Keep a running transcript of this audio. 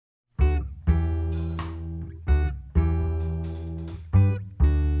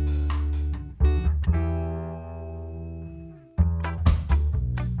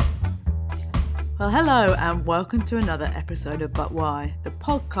Well, hello and welcome to another episode of But Why, the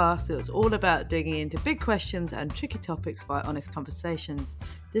podcast that's all about digging into big questions and tricky topics by honest conversations.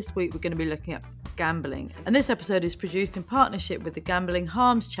 This week we're going to be looking at gambling, and this episode is produced in partnership with the gambling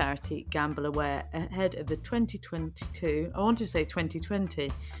harms charity Gamble Aware ahead of the 2022, I want to say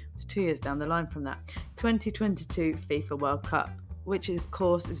 2020, it's 2 years down the line from that, 2022 FIFA World Cup, which of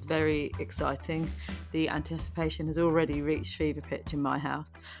course is very exciting. The anticipation has already reached fever pitch in my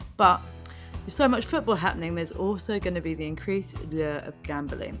house, but with so much football happening, there's also going to be the increased lure of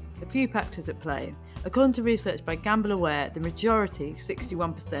gambling. A few factors at play. According to research by Gamble Aware, the majority,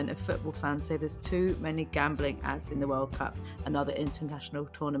 61% of football fans say there's too many gambling ads in the World Cup and other international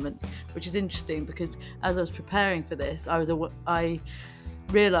tournaments, which is interesting because as I was preparing for this, I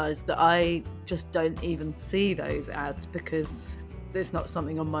realised that I just don't even see those ads because it's not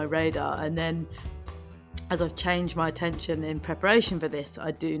something on my radar. And then as I've changed my attention in preparation for this,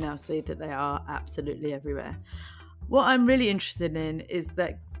 I do now see that they are absolutely everywhere. What I'm really interested in is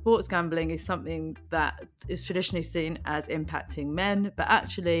that sports gambling is something that is traditionally seen as impacting men, but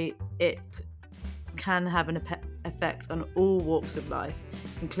actually it can have an effect on all walks of life,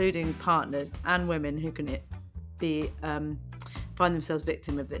 including partners and women who can find themselves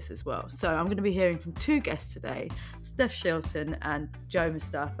victim of this as well. So I'm going to be hearing from two guests today, Steph Shilton and Jo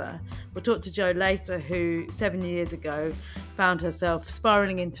Mustafa. We'll talk to Jo later, who 7 years ago found herself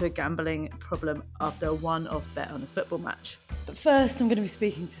spiralling into a gambling problem after a one-off bet on a football match. But first I'm going to be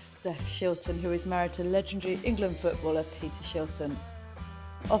speaking to Steph Shilton, who is married to legendary England footballer Peter Shilton.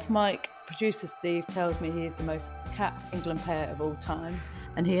 Off mic, producer Steve tells me he is the most capped England player of all time,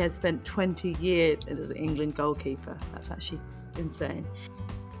 and he has spent 20 years as an England goalkeeper. That's actually insane.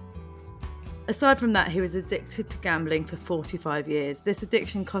 Aside from that, he was addicted to gambling for 45 years. This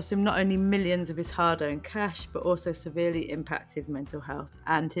addiction cost him not only millions of his hard-earned cash, but also severely impacted his mental health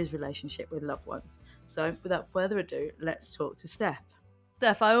and his relationship with loved ones. So without further ado, let's talk to Steph.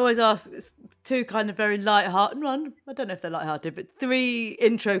 Steph, I always ask two kind of very light-hearted, I don't know if they're light-hearted, but three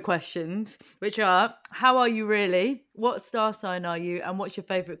intro questions, which are, how are you really? What star sign are you? And what's your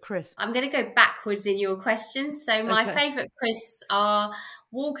favourite crisp? I'm going to go backwards in your questions. So my favourite crisps are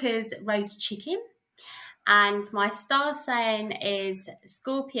Walker's roast chicken. And my star sign is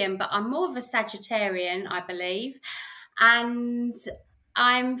Scorpion, but I'm more of a Sagittarian, I believe. And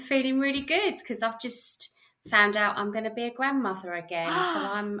I'm feeling really good because I've just found out I'm going to be a grandmother again.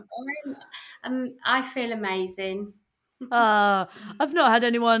 So I feel amazing. I've not had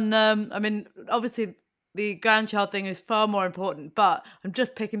anyone, obviously the grandchild thing is far more important, but I'm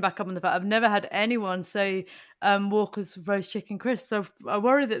just picking back up on the fact I've never had anyone say Walker's roast chicken crisps. So I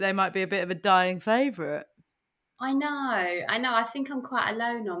worry that they might be a bit of a dying favourite. I know. I think I'm quite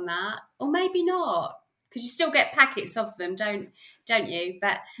alone on that. Or maybe not. Because you still get packets of them, don't you?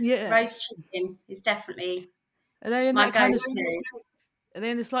 But yeah, roast chicken is definitely my go-to. Are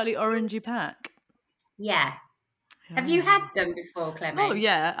they in the slightly orangey pack? Yeah. Have you had them before, Clement? Oh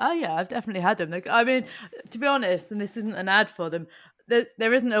yeah, I've definitely had them. I mean, to be honest, and this isn't an ad for them,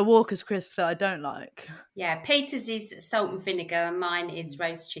 there isn't a Walker's crisp that I don't like. Yeah, Peter's is salt and vinegar and mine is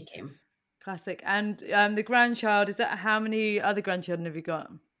roast chicken. Classic. And the grandchild, is that, how many other grandchildren have you got?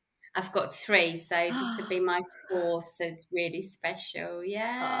 I've got 3, so this will be my 4th, so it's really special.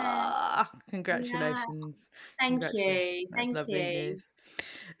 Yeah. Congratulations. Yeah. Thank you. That's lovely news.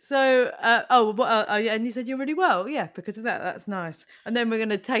 So, and you said you're really well. Yeah, because of that. That's nice. And then we're going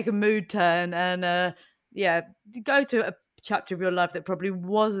to take a mood turn and, go to a chapter of your life that probably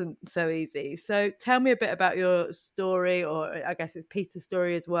wasn't so easy. So tell me a bit about your story, or I guess it's Peter's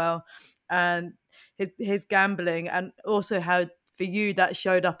story as well, and his gambling, and also how for you that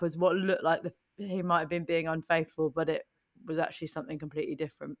showed up as what looked like he might have been being unfaithful, but it was actually something completely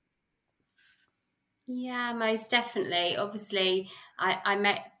different. Yeah, most definitely. Obviously, I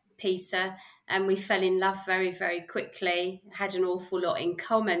met Peter and we fell in love very, very quickly, had an awful lot in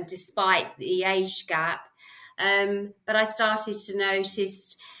common despite the age gap. But I started to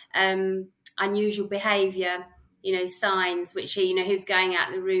notice unusual behaviour, signs, which he was going out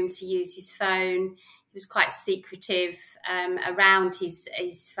of the room to use his phone. He was quite secretive around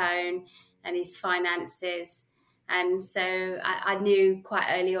his phone and his finances. And so I knew quite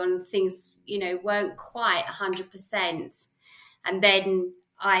early on things, weren't quite 100%. And then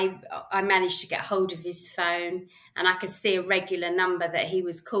I managed to get hold of his phone and I could see a regular number that he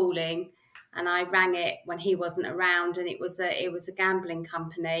was calling. And I rang it when he wasn't around, and it was a gambling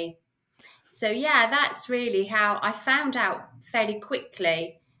company. So yeah, that's really how I found out fairly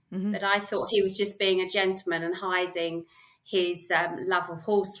quickly that I thought he was just being a gentleman and hiding his love of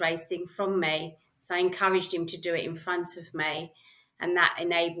horse racing from me. So I encouraged him to do it in front of me. and that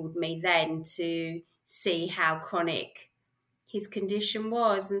enabled me then to see how chronic his condition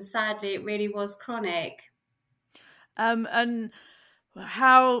was, and sadly it really was chronic. And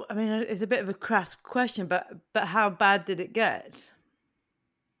how, I mean, it's a bit of a crass question, but how bad did it get?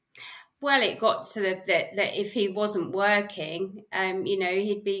 Well, it got to that if he wasn't working,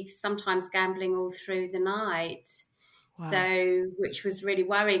 he'd be sometimes gambling all through the night. Wow. So, which was really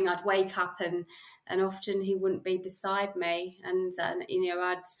worrying. I'd wake up and often he wouldn't be beside me, and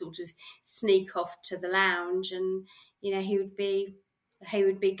I'd sort of sneak off to the lounge, and he would be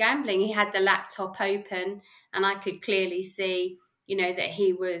gambling. He had the laptop open, and I could clearly see that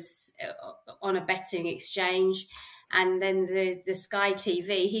he was on a betting exchange. And then the Sky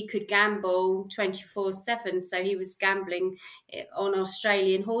TV, he could gamble 24/7. So he was gambling on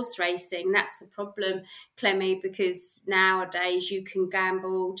Australian horse racing. That's the problem, Clemmy, because nowadays you can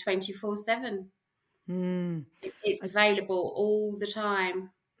gamble 24/7. It's available all the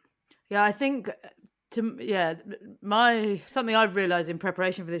time. Yeah, I think something I've realised in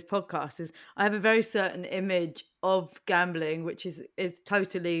preparation for this podcast is I have a very certain image of gambling, which is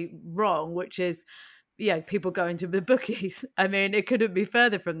totally wrong, which is people going to the bookies. I mean, it couldn't be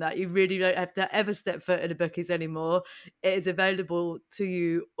further from that. You really don't have to ever step foot in the bookies anymore. It is available to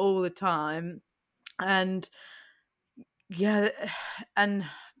you all the time. And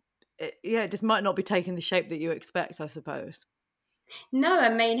it just might not be taking the shape that you expect, I suppose. No, I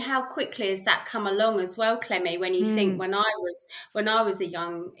mean, how quickly has that come along as well, Clemmy? When you think when I was a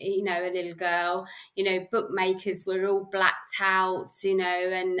young, a little girl, bookmakers were all blacked out,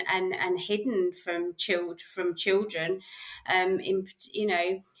 and hidden from children,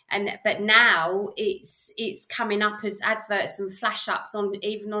 but now it's coming up as adverts and flash ups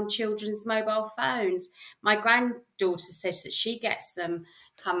even on children's mobile phones. My granddaughter says that she gets them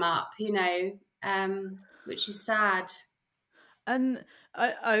come up, which is sad. And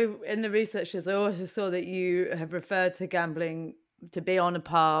I in the researches, I also saw that you have referred to gambling to be on a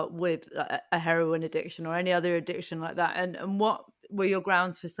par with a heroin addiction or any other addiction like that. And what were your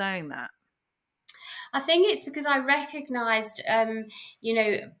grounds for saying that? I think it's because I recognised,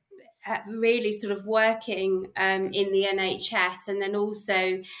 really sort of working in the NHS, and then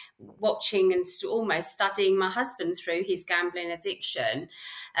also watching and almost studying my husband through his gambling addiction.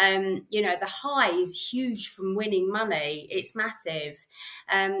 The high is huge from winning money. It's massive.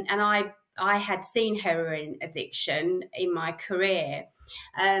 And I had seen heroin addiction in my career.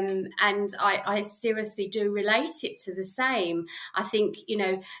 And I seriously do relate it to the same. I think,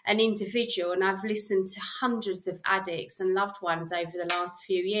 an individual, and I've listened to hundreds of addicts and loved ones over the last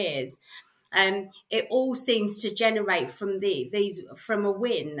few years. It all seems to generate from from a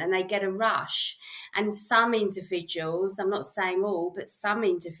win, and they get a rush. And some individuals, I'm not saying all, but some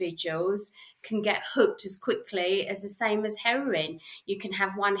individuals can get hooked as quickly as the same as heroin. You can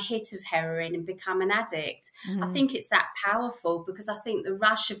have one hit of heroin and become an addict. Mm-hmm. I think it's that powerful because I think the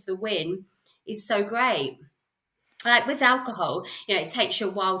rush of the win is so great. Like with alcohol, it takes you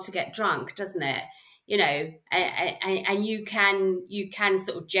a while to get drunk, doesn't it? And you can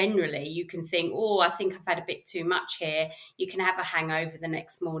sort of generally, you can think, oh, I think I've had a bit too much here. You can have a hangover the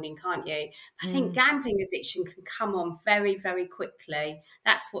next morning, can't you? I think gambling addiction can come on very, very quickly.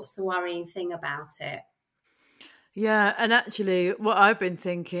 That's what's the worrying thing about it. Yeah, and actually what I've been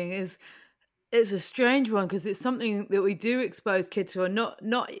thinking is it's a strange one because it's something that we do expose kids to,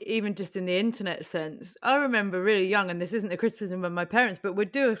 not even just in the internet sense. I remember really young, and this isn't a criticism of my parents, but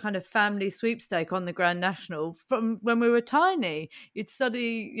we'd do a kind of family sweepstake on the Grand National from when we were tiny. You'd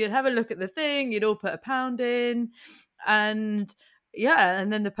have a look at the thing, you'd all put £1 in, and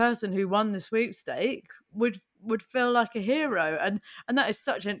then the person who won the sweepstake would feel like a hero, and that is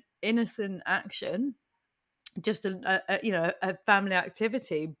such an innocent action. Just a family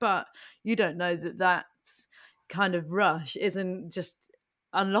activity, but you don't know that kind of rush isn't just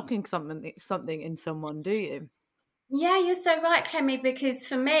unlocking something in someone, do you? Yeah, you're so right, Clemmy, because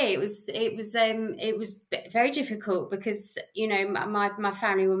for me it was very difficult because my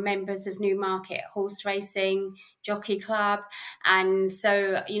family were members of Newmarket Horse Racing Jockey Club, and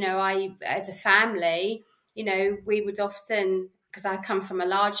so I, as a family, we would often, because I come from a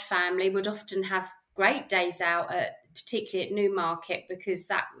large family, would often have great days out particularly at Newmarket, because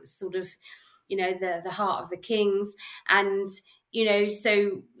that was sort of the heart of the Kings, and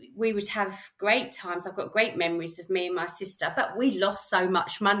so we would have great times. I've got great memories of me and my sister, but we lost so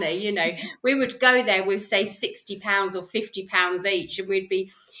much money. We would go there with say £60 or £50 each, and we'd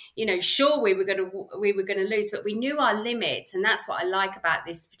be sure we were going to lose, but we knew our limits. And that's what I like about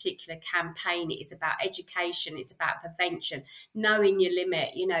this particular campaign. It is about education, it's about prevention, knowing your limit.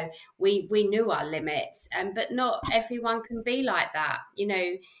 We knew our limits, but not everyone can be like that.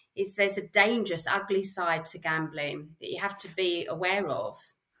 There's a dangerous, ugly side to gambling that you have to be aware of.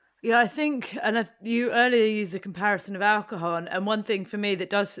 Yeah, I think, and you earlier used the comparison of alcohol, and one thing for me that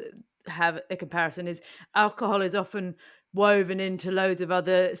does have a comparison is alcohol is often woven into loads of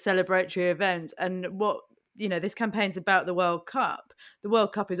other celebratory events. And this campaign's about the World Cup. The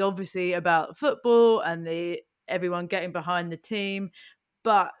World Cup is obviously about football and everyone getting behind the team,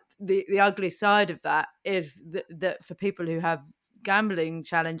 but the ugly side of that is that for people who have gambling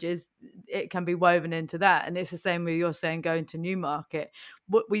challenges, it can be woven into that. And it's the same with you're saying going to Newmarket.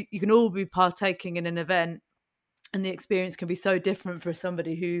 You can all be partaking in an event, and the experience can be so different for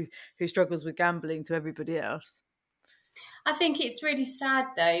somebody who struggles with gambling to everybody else. I think it's really sad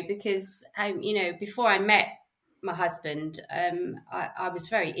though, because before I met my husband, I was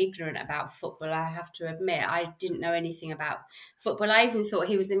very ignorant about football. I have to admit, I didn't know anything about football. I even thought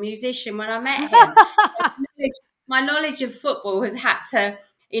he was a musician when I met him. My knowledge of football has had to,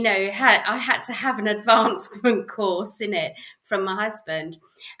 I had to have an advancement course in it from my husband.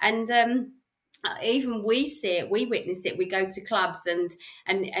 And even we see it, we witness it. We go to clubs and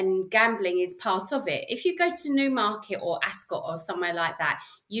gambling is part of it. If you go to Newmarket or Ascot or somewhere like that,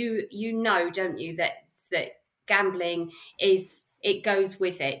 you know, don't you, that gambling it goes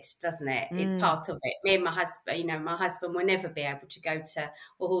with it, doesn't it? It's part of it. Me and my husband will never be able to go to a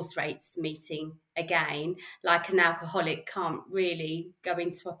horse race meeting again, like an alcoholic can't really go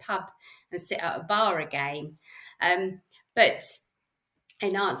into a pub and sit at a bar again. But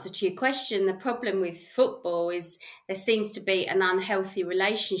in answer to your question, the problem with football is there seems to be an unhealthy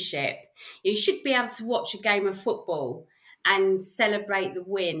relationship. You should be able to watch a game of football and celebrate the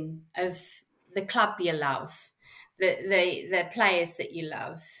win of the club you love, the players that you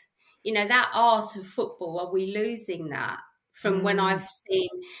love. That art of football, are we losing that? From when I've seen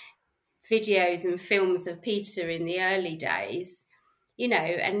videos and films of Peter in the early days,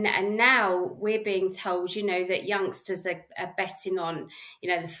 and now we're being told, that youngsters are betting on,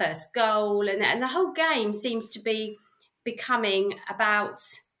 the first goal, and the whole game seems to be becoming about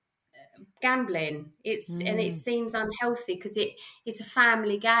gambling. And it seems unhealthy because it's a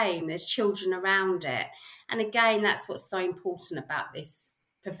family game. There's children around it, and again, that's what's so important about this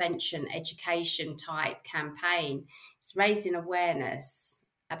prevention education type campaign. It's raising awareness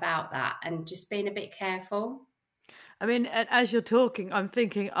about that and just being a bit careful. I mean, as you're talking, I'm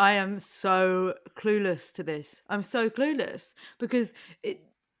thinking I am so clueless to this. I'm so clueless because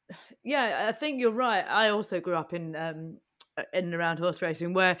I think you're right. I also grew up in and around horse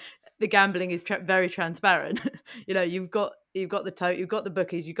racing where the gambling is very transparent. You've got the tote, you've got the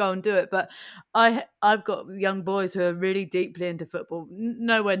bookies, you go and do it. But I've got young boys who are really deeply into football,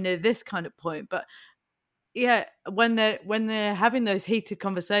 nowhere near this kind of point, but yeah, when they're having those heated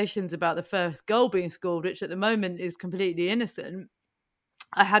conversations about the first goal being scored, which at the moment is completely innocent,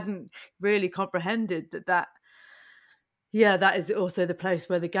 I hadn't really comprehended that is also the place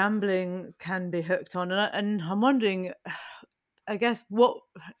where the gambling can be hooked on. And I'm wondering, I guess, what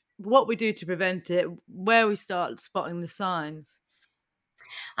we do to prevent it, where we start spotting the signs.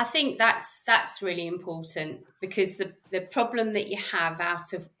 I think that's really important, because the problem that you have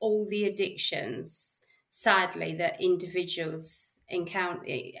out of all the addictions, sadly, that individuals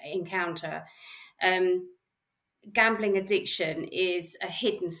encounter, gambling addiction is a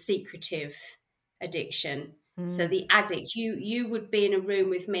hidden, secretive addiction. So the addict, you would be in a room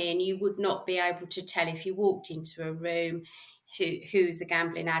with me and you would not be able to tell if you walked into a room who's a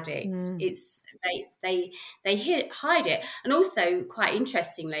gambling addict. It's they hide it. And also, quite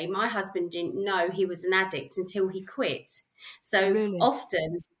interestingly, my husband didn't know he was an addict until he quit. So really?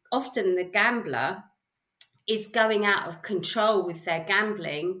 often the gambler is going out of control with their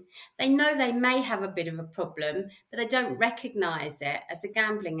gambling. They know they may have a bit of a problem, but they don't recognize it as a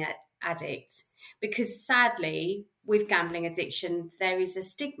gambling addict, because sadly, with gambling addiction, there is a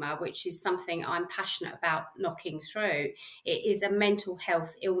stigma, which is something I'm passionate about knocking through. It is a mental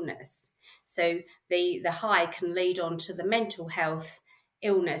health illness. So the high can lead on to the mental health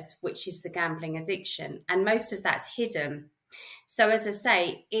illness, which is the gambling addiction. And most of that's hidden. So as I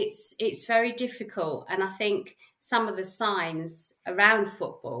say, it's very difficult. And I think some of the signs around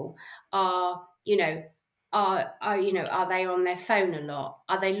football are, are they on their phone a lot?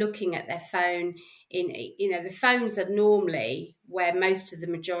 Are they looking at their phone? The phones are normally where most of the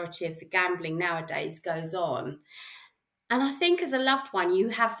majority of the gambling nowadays goes on. And I think as a loved one, you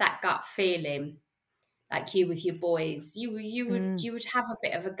have that gut feeling like you with your boys, you would have a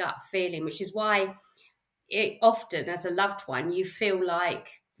bit of a gut feeling, which is why it often, as a loved one, you feel like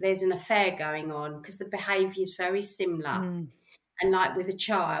there's an affair going on because the behaviour is very similar. And like with a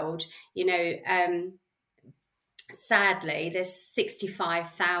child, sadly, there's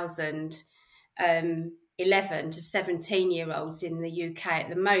 65,000 11 to 17-year-olds in the UK at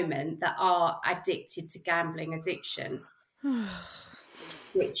the moment that are addicted to gambling addiction,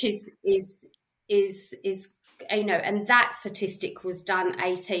 which is and that statistic was done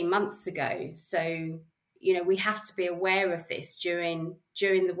 18 months ago. So we have to be aware of this during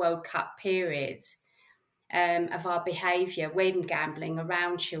the World Cup period, of our behaviour when gambling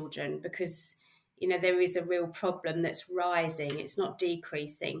around children, because there is a real problem that's rising. It's not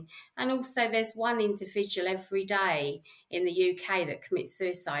decreasing. And also there's one individual every day in the UK that commits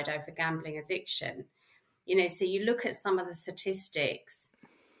suicide over gambling addiction. So you look at some of the statistics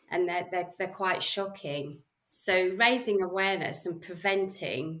and they're quite shocking. So raising awareness and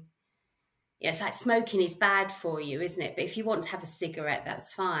preventing, it's like smoking is bad for you, isn't it? But if you want to have a cigarette,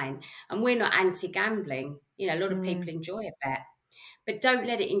 that's fine. And we're not anti-gambling. A lot of people enjoy a bet. But don't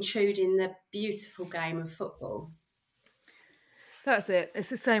let it intrude in the beautiful game of football. That's it.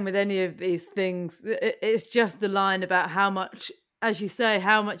 It's the same with any of these things. It's just the line about how much, as you say,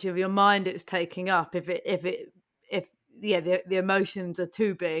 how much of your mind it's taking up. If the emotions are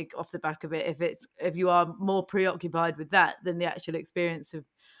too big off the back of it, if you are more preoccupied with that than the actual experience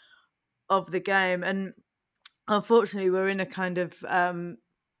of the game. And unfortunately, we're in a kind of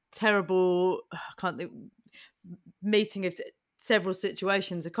terrible, meeting of several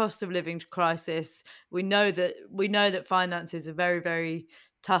situations, a cost of living crisis. We know that finances are very, very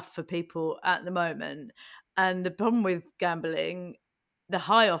tough for people at the moment. And the problem with gambling, the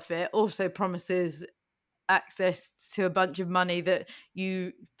high of it also promises access to a bunch of money that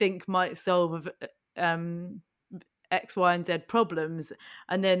you think might solve X, Y, and Z problems.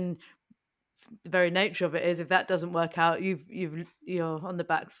 And then the very nature of it is, if that doesn't work out, you're on the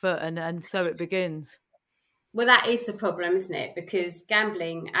back foot, and so it begins. Well, that is the problem, isn't it? Because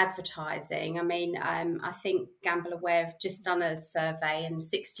gambling advertising, I think Gamble Aware have just done a survey and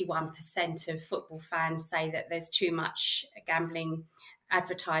 61% of football fans say that there's too much gambling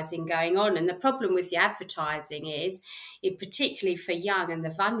advertising going on. And the problem with the advertising is, particularly for young and the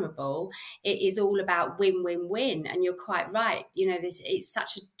vulnerable, it is all about win, win, win. And you're quite right. It's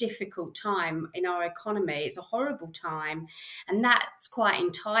such a difficult time in our economy. It's a horrible time. And that's quite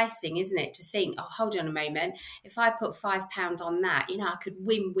enticing, isn't it? To think, oh, hold on a moment. If I put £5 on that, I could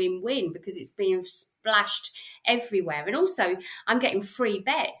win, win, win, because it's being splashed everywhere. And also I'm getting free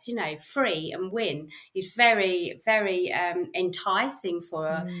bets, free and win is very, very enticing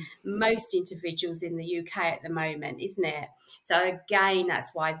for most individuals in the UK at the moment, isn't it? So again, that's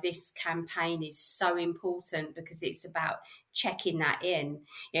why this campaign is so important, because it's about checking that in.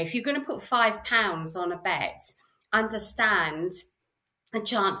 If you're going to put £5 on a bet, understand the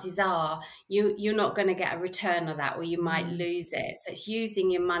chances are you're not going to get a return on that, or you might lose it. So it's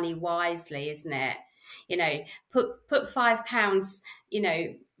using your money wisely, isn't it? Put £5,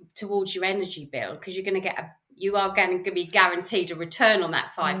 towards your energy bill, because you are going to be guaranteed a return on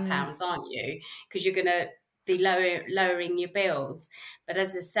that £5, aren't you? Because you're going to be lowering your bills. But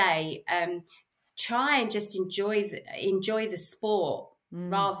as I say, try and just enjoy the sport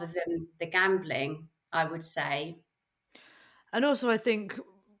rather than the gambling, I would say. And also, I think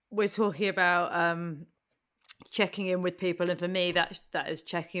we're talking about checking in with people, and for me, that is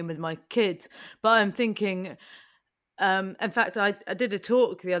checking in with my kids. But I'm thinking, in fact, I did a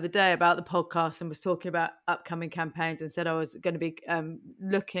talk the other day about the podcast and was talking about upcoming campaigns, and said I was going to be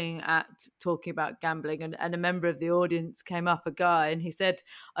looking at talking about gambling. And a member of the audience came up, a guy, and he said,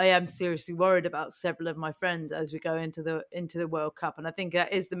 I am seriously worried about several of my friends as we go into the World Cup. And I think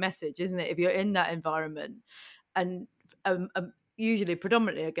that is the message, isn't it? If you're in that environment, and usually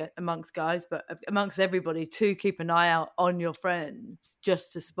predominantly amongst guys, but amongst everybody, to keep an eye out on your friends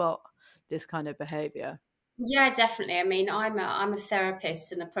just to spot this kind of behaviour. Yeah, definitely. I'm a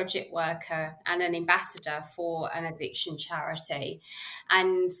therapist and a project worker and an ambassador for an addiction charity,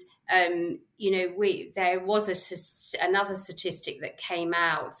 and there was another statistic that came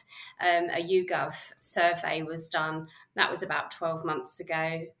out. A YouGov survey was done. That was about 12 months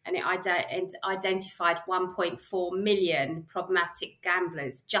ago, and it identified 1.4 million problematic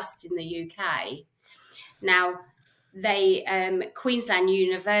gamblers just in the UK. Now, Queensland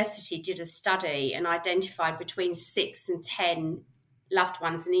University did a study and identified between 6 and 10 loved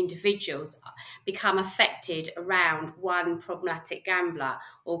ones and individuals become affected around one problematic gambler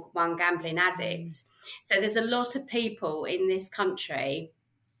or one gambling addict. So there's a lot of people in this country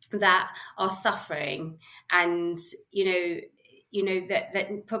that are suffering, and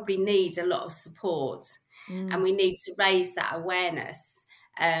that probably needs a lot of support, and we need to raise that awareness.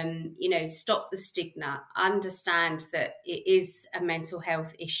 Stop the stigma, understand that it is a mental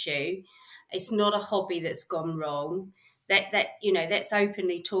health issue. It's not a hobby that's gone wrong. Let's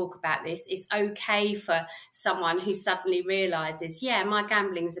openly talk about this. It's okay for someone who suddenly realizes, yeah, my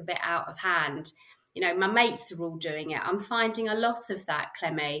gambling's a bit out of hand. My mates are all doing it. I'm finding a lot of that,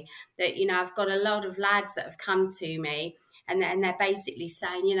 Clemmy, that, I've got a lot of lads that have come to me, and they're basically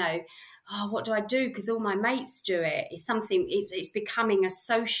saying, oh, what do I do? Because all my mates do it. It's becoming a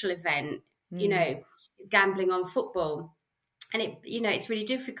social event, gambling on football. And it's really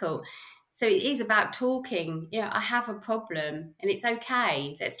difficult. So it is about talking. I have a problem and it's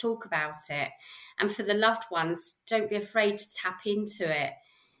okay. Let's talk about it. And for the loved ones, don't be afraid to tap into it.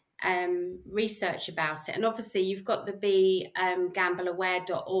 Research about it. And obviously you've got the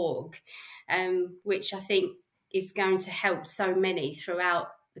begambleaware.org, which I think is going to help so many throughout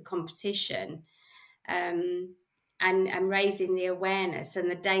the competition, and raising the awareness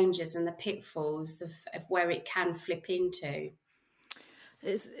and the dangers and the pitfalls of where it can flip into.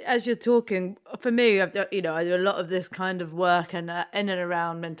 It's, as you're talking, for me, I've done, I do a lot of this kind of work and in and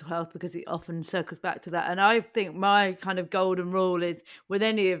around mental health, because it often circles back to that. And I think my kind of golden rule is, with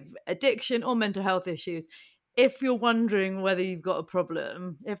any of addiction or mental health issues, if you're wondering whether you've got a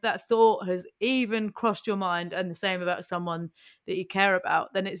problem, if that thought has even crossed your mind, and the same about someone that you care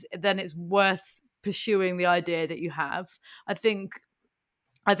about, then it's worth pursuing the idea that you have. I think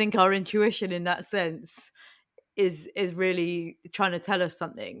our intuition in that sense is really trying to tell us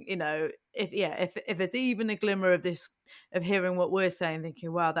something. If there's even a glimmer of this, of hearing what we're saying,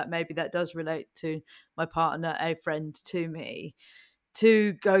 thinking, wow, that maybe that does relate to my partner, a friend, to me,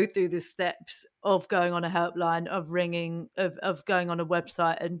 to go through the steps of going on a helpline, of ringing, of going on a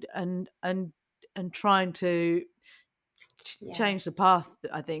website, and trying to change the path,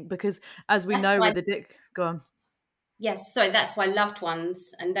 I think, because as we know with the go on. Yes, so that's why loved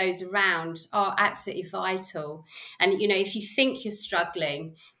ones and those around are absolutely vital. And, if you think you're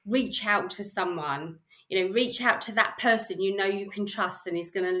struggling, reach out to someone, reach out to that person you can trust and is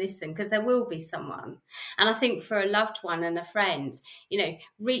going to listen, because there will be someone. And I think for a loved one and a friend,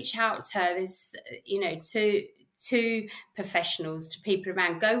 reach out to this, to professionals, to people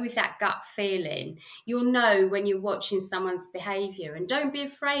around. Go with that gut feeling. You'll know when you're watching someone's behaviour, and don't be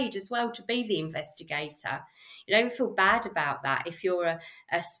afraid as well to be the investigator. You don't feel bad about that if you're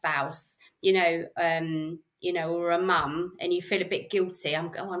a spouse, or a mum, and you feel a bit guilty.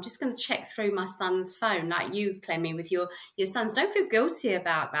 I'm just going to check through my son's phone, like you, Clemmy, with your sons. Don't feel guilty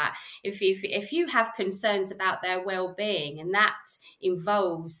about that. If you have concerns about their well-being, and that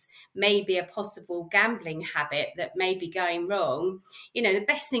involves maybe a possible gambling habit that may be going wrong, the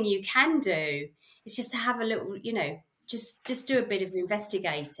best thing you can do is just to have a little, just do a bit of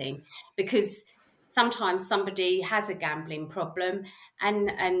investigating, because sometimes somebody has a gambling problem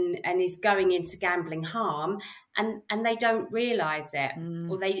and is going into gambling harm, and they don't realize it,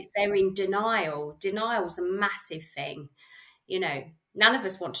 or they're in denial. Denial's a massive thing. None of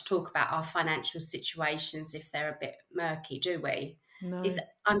us want to talk about our financial situations if they're a bit murky, do we? No. It's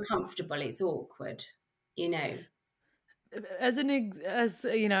uncomfortable, it's awkward, As an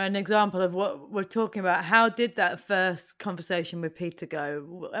example of what we're talking about, how did that first conversation with Peter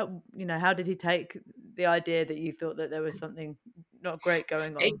go? How did he take the idea that you thought that there was something not great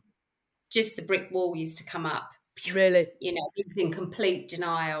going on? Just the brick wall used to come up. Really? He was in complete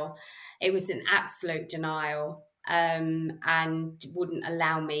denial. It was an absolute denial, and wouldn't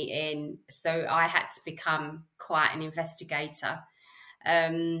allow me in. So I had to become quite an investigator.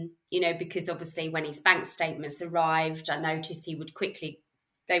 Because obviously when his bank statements arrived, I noticed they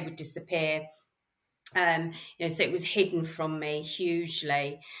would disappear. So it was hidden from me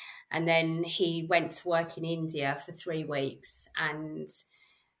hugely. And then he went to work in India for 3 weeks, and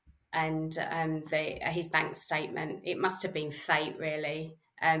his bank statement, it must have been fate really,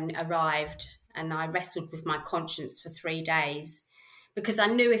 arrived, and I wrestled with my conscience for 3 days, because I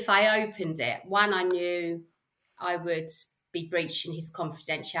knew if I opened it, one, I knew I would be breaching his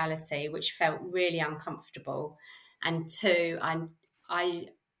confidentiality, which felt really uncomfortable, and two,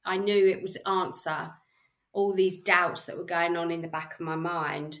 I knew it would answer all these doubts that were going on in the back of my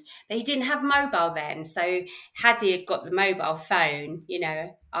mind. But he didn't have mobile then, so had he had got the mobile phone,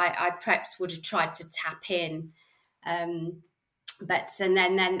 I perhaps would have tried to tap in, but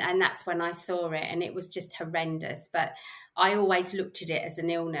and that's when I saw it, and it was just horrendous. But I always looked at it as an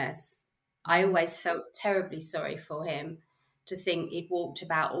illness. I always felt terribly sorry for him, to think he'd walked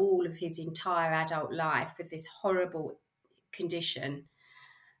about all of his entire adult life with this horrible condition.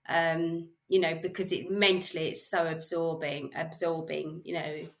 because mentally it's so absorbing,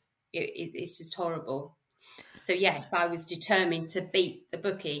 it's just horrible. So yes, I was determined to beat the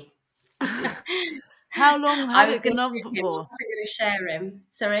bookie. How long I had was it going gone to on give him, I for? wasn't going to share him.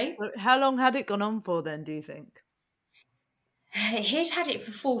 Sorry? How long had it gone on for then, do you think? He'd had it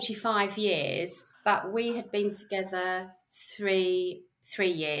for 45 years, but we had been together three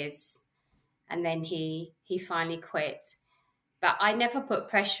years, and then he finally quit. But I never put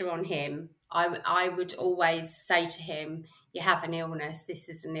pressure on him. I would always say to him, you have an illness, this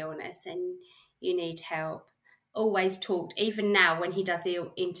is an illness, and you need help. Always talked, even now when he does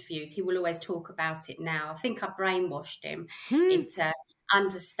interviews, he will always talk about it now. I think I brainwashed him into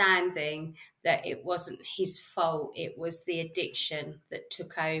understanding that it wasn't his fault, it was the addiction that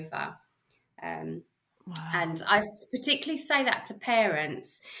took over. Wow. And I particularly say that to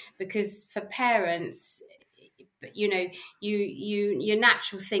parents, because for parents, your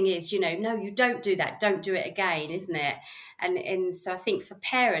natural thing is, no, you don't do that, don't do it again, isn't it? And so I think for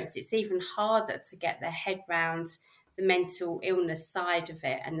parents it's even harder to get their head round the mental illness side of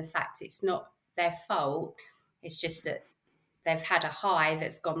it, and the fact it's not their fault, it's just that they've had a high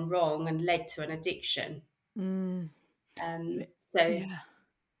that's gone wrong and led to an addiction. So Yeah.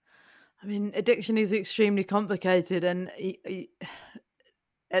 I mean, addiction is extremely complicated, and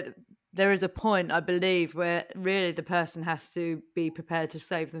there is a point, I believe, where really the person has to be prepared to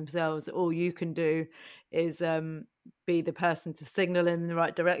save themselves. All you can do is be the person to signal in the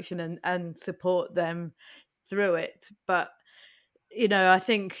right direction and support them through it. But, I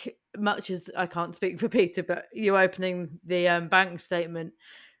think, much as I can't speak for Peter, but you opening the bank statement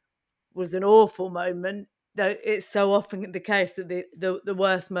was an awful moment. Though it's so often the case that the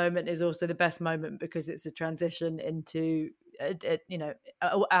worst moment is also the best moment, because it's a transition into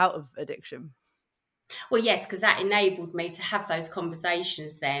out of addiction. well, yes, because that enabled me to have those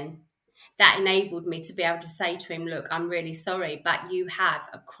conversations then. That enabled me to be able to say to him, look, I'm really sorry, but you have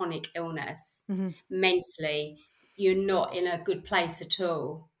a chronic illness. Mentally, you're not in a good place at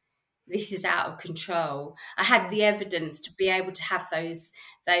all. This is out of control. I had the evidence to be able to have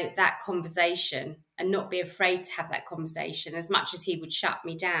that conversation and not be afraid to have that conversation. As much as he would shut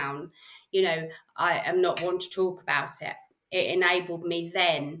me down, I am not one to talk about it. It enabled me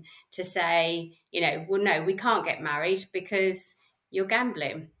then to say, well, no, we can't get married because you're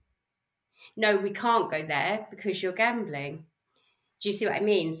gambling. No, we can't go there because you're gambling. Do you see what I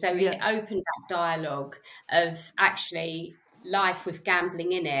mean? So Yeah. it opened that dialogue of actually life with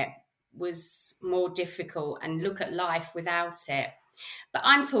gambling in it was more difficult, and look at life without it. But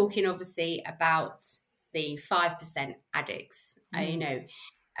I'm talking obviously about the 5% addicts,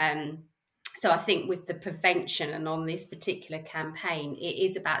 so I think with the prevention and on this particular campaign, it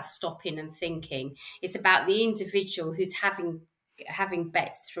is about stopping and thinking. It's about the individual who's having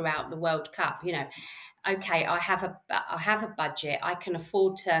bets throughout the World Cup. Okay, I have a budget. I can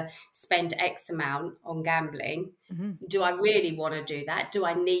afford to spend X amount on gambling. Do I really want to do that? Do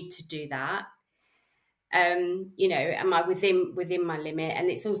I need to do that? Am I within my limit? And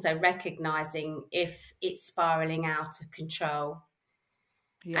it's also recognizing if it's spiraling out of control.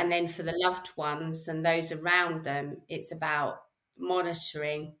 Yeah. And then for the loved ones and those around them, it's about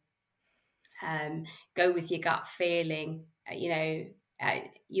monitoring. Go with your gut feeling.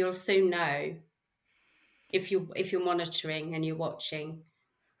 You'll soon know if you're monitoring and you're watching.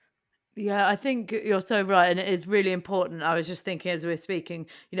 Yeah, I think you're so right, and it is really important. I was just thinking as we're speaking,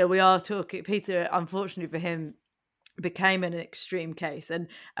 we are talking. Peter, unfortunately for him, became an extreme case, and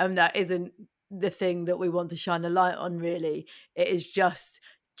that isn't the thing that we want to shine a light on. Really, it is just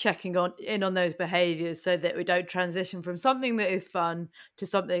checking in on those behaviors so that we don't transition from something that is fun to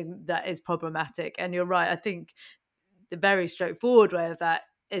something that is problematic. And you're right. I think the very straightforward way of that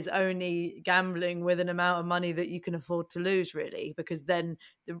is only gambling with an amount of money that you can afford to lose, really, because then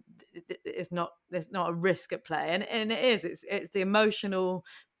there's not a risk at play, and it's the emotional,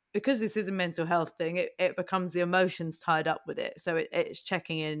 because this is a mental health thing. It becomes the emotions tied up with it, so it's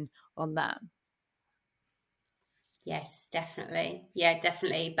checking in on that. Yes, definitely. Yeah,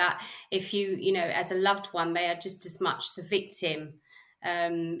 definitely. But if you as a loved one, they are just as much the victim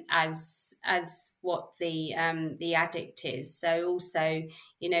as what the addict is. So also,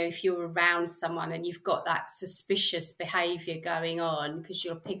 if you're around someone and you've got that suspicious behaviour going on, because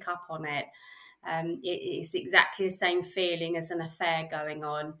you'll pick up on it. It's exactly the same feeling as an affair going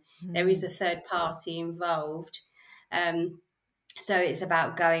on. There is a third party involved. So it's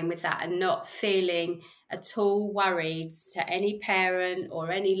about going with that and not feeling at all worried. To any parent or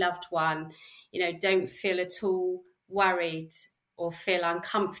any loved one, don't feel at all worried or feel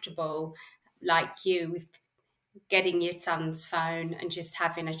uncomfortable like you with getting your son's phone and just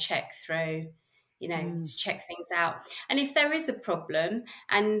having a check through, to check things out. And if there is a problem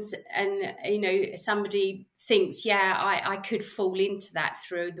and somebody thinks, I could fall into that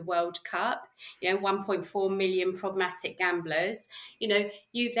through the World Cup, 1.4 million problematic gamblers,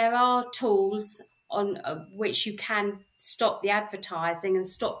 there are tools on which you can stop the advertising and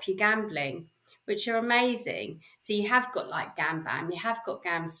stop your gambling, which are amazing. So you have got like GamBam, you have got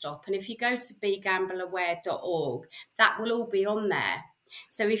GamStop, and if you go to begambleaware.org, that will all be on there.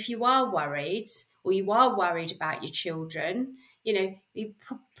 So if you are worried, or you are worried about your children, you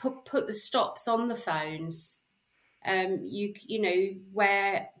put the stops on the phones. Where you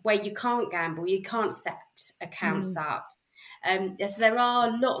can't gamble, you can't set accounts up. Yes, there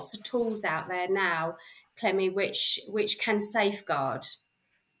are lots of tools out there now, Clemmy, which can safeguard.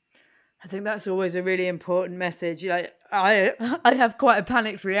 I think that's always a really important message. I have quite a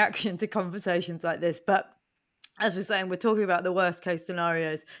panicked reaction to conversations like this, but as we're saying, we're talking about the worst case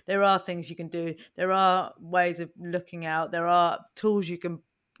scenarios. There are things you can do. There are ways of looking out. There are tools you can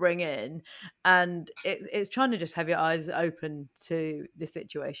bring in, and it's trying to just have your eyes open to the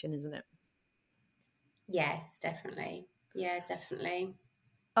situation, isn't it? Yes, definitely. Yeah, definitely.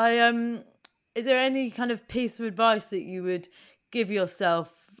 Is there any kind of piece of advice that you would give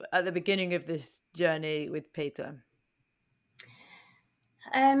yourself at the beginning of this journey with Peter?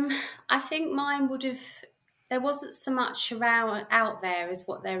 I think mine would have. There wasn't so much out there as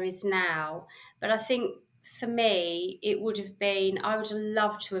what there is now, but I think for me it would have been. I would have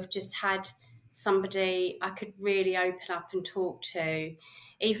loved to have just had somebody I could really open up and talk to,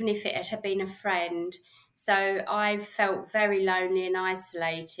 even if it had been a friend. So I felt very lonely and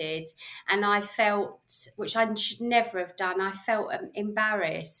isolated, and I felt, which I should never have done, I felt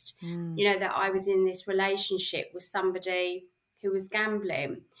embarrassed, that I was in this relationship with somebody who was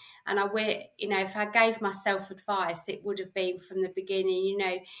gambling. And if I gave myself advice, it would have been from the beginning,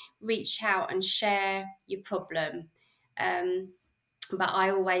 reach out and share your problem. But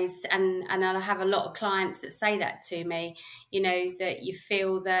I always, and I have a lot of clients that say that to me, that you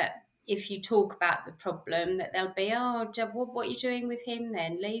feel that if you talk about the problem, that they'll be, what are you doing with him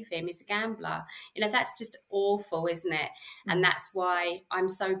then? Leave him, he's a gambler. That's just awful, isn't it? And that's why I'm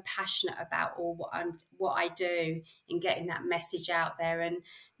so passionate about what I do in getting that message out there, and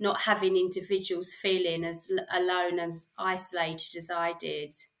not having individuals feeling as alone, as isolated as I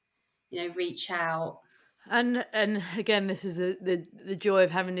did. Reach out. And again, this is the joy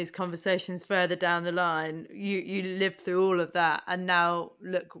of having these conversations further down the line. You lived through all of that, and now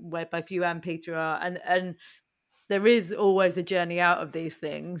look where both you and Peter are, and there is always a journey out of these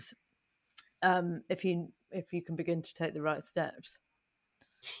things, if you can begin to take the right steps.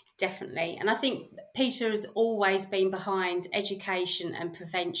 Definitely. And I think Peter has always been behind education and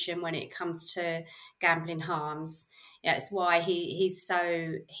prevention when it comes to gambling harms. It's why he's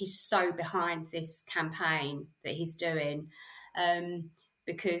so behind this campaign that he's doing,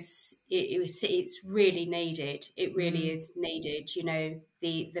 because it's really needed. It really is needed.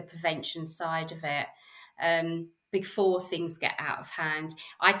 The prevention side of it, before things get out of hand.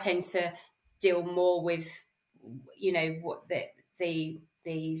 I tend to deal more with, what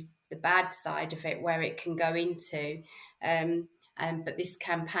the bad side of it, where it can go into, but this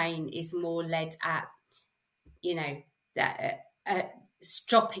campaign is more led at, that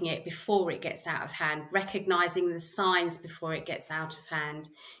stopping it before it gets out of hand, recognizing the signs before it gets out of hand.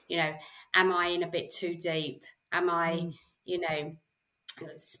 Am I in a bit too deep? Am I,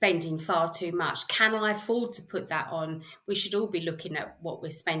 spending far too much? Can I afford to put that on? We should all be looking at what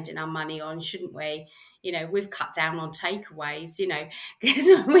we're spending our money on, shouldn't we? We've cut down on takeaways, because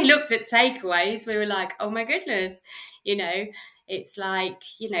when we looked at takeaways, we were like, oh my goodness, it's like,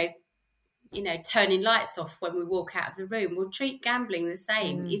 turning lights off when we walk out of the room. We'll treat gambling the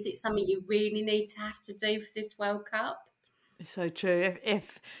same. Is it something you really need to have to do for this World Cup? So true.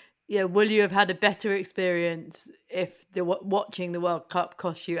 Will you have had a better experience if watching the World Cup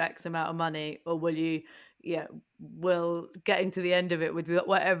costs you X amount of money, or will getting to the end of it with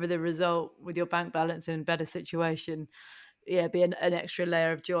whatever the result, with your bank balance in a better situation, be an extra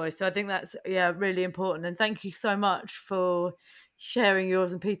layer of joy. So I think that's really important. And thank you so much for sharing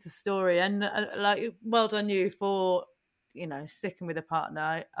yours and Peter's story, and well done you for sticking with a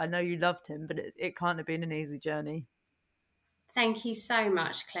partner. I know you loved him, but it can't have been an easy journey. Thank you so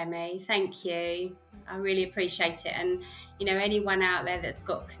much, Clemmy. Thank you. I really appreciate it. And anyone out there that's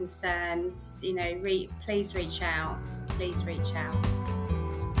got concerns, please reach out. Please reach out.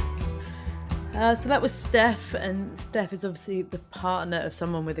 So that was Steph, and Steph is obviously the partner of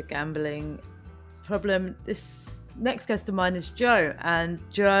someone with a gambling problem. This next guest of mine is Joe, and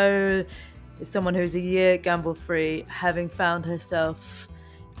Joe is someone who's a year gamble free, having found herself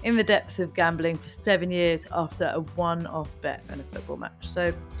in the depths of gambling for 7 years after a one-off bet in a football match.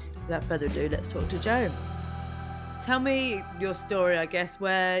 So without further ado, let's talk to Jo. Tell me your story, I guess,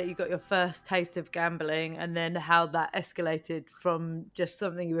 where you got your first taste of gambling and then how that escalated from just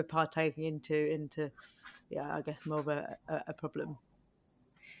something you were partaking into yeah, I guess more of a problem.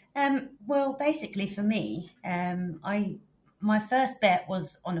 Well, basically for me, my first bet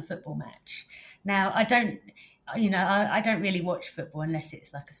was on a football match. Now I don't really watch football unless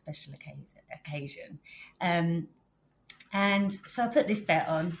it's like a special occasion. And so I put this bet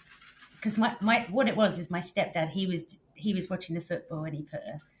on because my what it was is my stepdad, he was watching the football and he put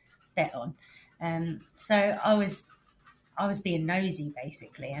a bet on. So I was being nosy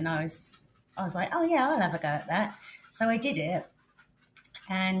basically, and I was like, oh yeah, I'll have a go at that. So I did it,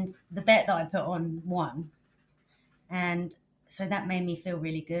 and the bet that I put on won, and so that made me feel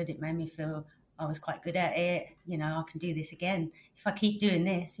really good. It made me feel I was quite good at it. You know, I can do this again. If I keep doing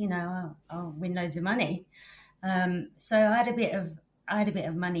this, you know, I'll win loads of money. So I had a bit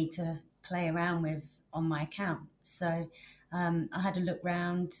of money to play around with on my account. So I had a look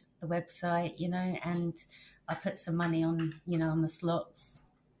round the website, you know, and I put some money on, you know, on the slots.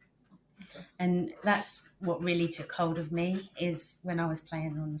 And that's what really took hold of me, is when I was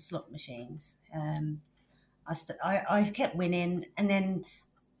playing on the slot machines. I kept winning, and then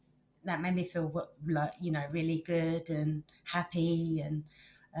that made me feel like, you know, really good and happy. And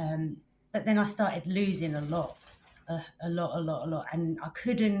but then I started losing a lot, and I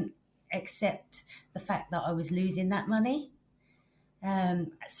couldn't accept the fact that I was losing that money.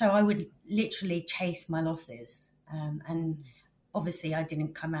 So I would literally chase my losses, and obviously I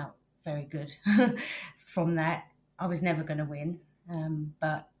didn't come out very good from that. I was never going to win,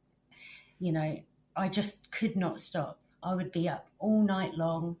 but you know, I just could not stop. I would be up all night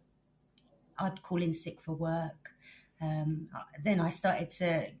long. I'd call in sick for work. Then I started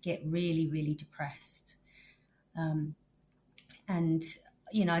to get really, really depressed. And,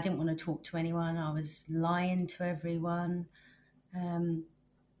 you know, I didn't want to talk to anyone. I was lying to everyone. And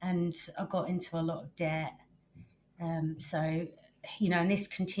I got into a lot of debt. So, you know, and this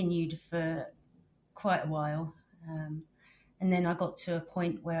continued for quite a while. And then I got to a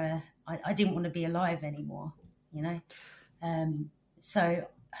point where I didn't want to be alive anymore, you know. So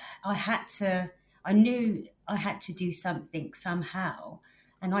I knew I had to do something somehow.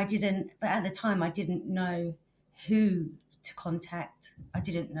 And but at the time I didn't know who to contact. I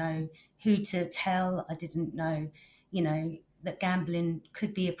didn't know who to tell. I didn't know, you know, that gambling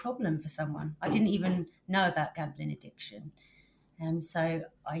could be a problem for someone. I didn't even know about gambling addiction. So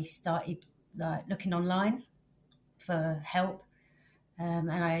I started looking online for help.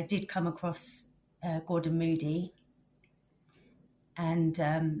 And I did come across Gordon Moody,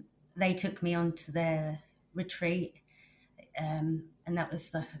 and they took me on to their retreat, and that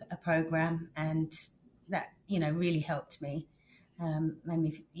was a program, and that, you know, really helped me, made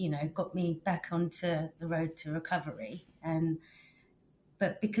me, you know, got me back onto the road to recovery.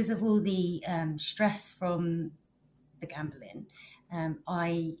 But because of all the stress from the gambling,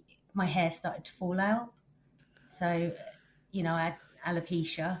 my hair started to fall out. So, you know, I had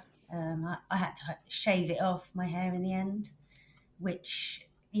alopecia. I had to shave it off, my hair, in the end, which,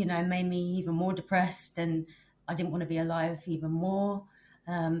 you know, made me even more depressed, and I didn't want to be alive even more.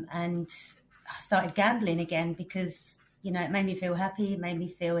 And I started gambling again because, you know, it made me feel happy. It made me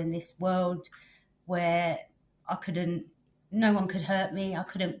feel in this world where no one could hurt me. I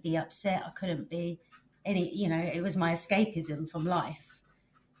couldn't be upset. I couldn't be you know, it was my escapism from life,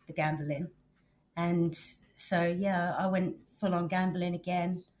 the gambling. And so, yeah, I went full on gambling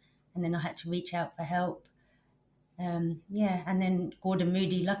again, and then I had to reach out for help. And then Gordon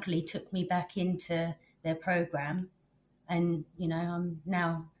Moody luckily took me back into their program, and, you know, I'm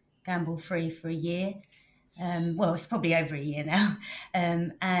now gamble free for a year. Well, it's probably over a year now.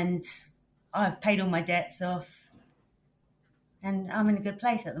 And I've paid all my debts off, and I'm in a good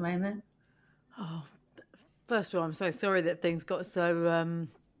place at the moment. Oh, first of all, I'm so sorry that things got so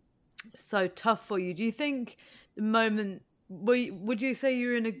tough for you. Do you think the moment, would you say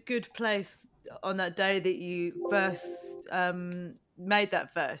you're in a good place on that day that you first made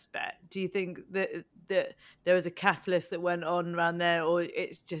that first bet? Do you think that there was a catalyst that went on around there, or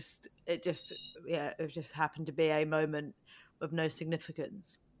it just happened to be a moment of no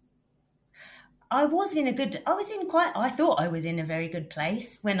significance? I thought I was in a very good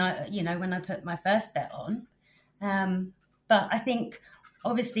place when I put my first bet on. But I think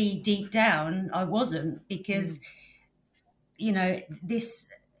obviously deep down I wasn't, because, you know, this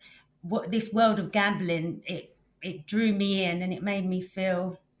world of gambling, it drew me in, and it made me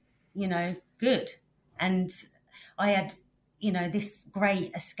feel, you know, good. And I had, this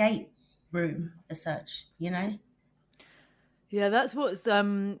great escape room as such, Yeah, that's what's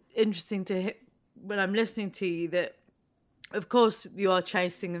interesting to hit when I'm listening to you, that of course you are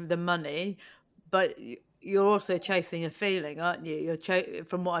chasing the money, but you're also chasing a feeling, aren't you?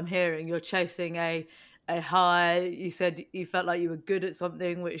 From what I'm hearing, you're chasing a high. You said you felt like you were good at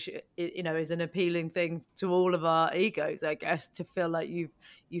something, which is an appealing thing to all of our egos, I guess, to feel like you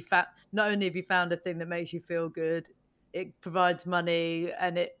found, not only have you found a thing that makes you feel good, it provides money,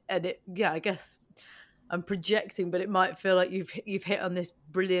 and it yeah, I guess I'm projecting, but it might feel like you've hit on this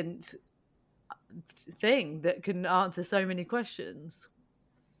brilliant thing that can answer so many questions.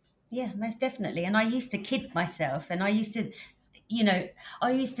 Yeah, most definitely. And I used to kid myself, and I used to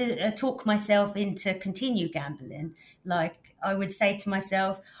talk myself into continue gambling. Like I would say to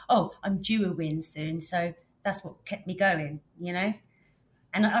myself, "Oh, I'm due a win soon," so that's what kept me going.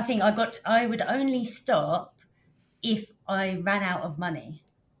 And I think I would only stop if I ran out of money,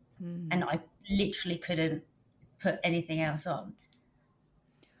 and I literally couldn't put anything else on.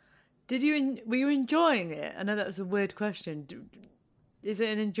 Were you enjoying it? I know that was a weird question. Is it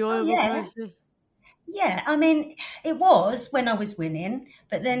an enjoyable process? Yeah, I mean, it was when I was winning,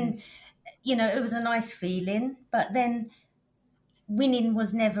 but then, it was a nice feeling. But then winning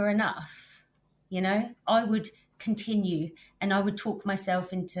was never enough. I would continue, and I would talk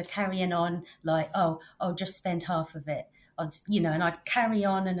myself into carrying on, like, oh, I'll just spend half of it. And I'd carry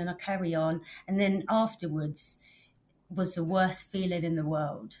on, and then I'd carry on. And then afterwards was the worst feeling in the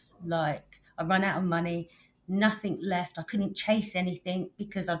world. Like, I run out of money, nothing left. I couldn't chase anything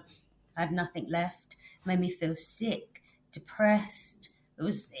because I had nothing left. It made me feel sick, depressed.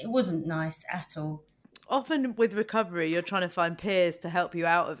 It wasn't nice at all. Often with recovery, you're trying to find peers to help you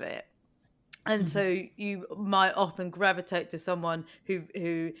out of it. And so you might often gravitate to someone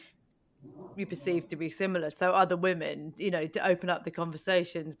who you perceive to be similar. So other women, to open up the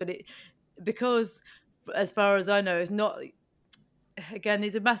conversations. But because as far as I know, it's not, again,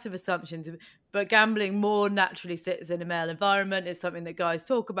 these are massive assumptions, but gambling more naturally sits in a male environment. It's something that guys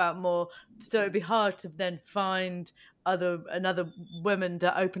talk about more. So it'd be hard to then find another woman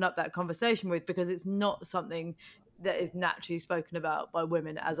to open up that conversation with, because it's not something that is naturally spoken about by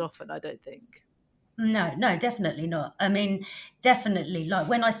women as often, I don't think. No, definitely not. I mean, definitely, like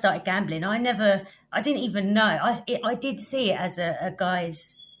when I started gambling, I didn't even know. I did see it as a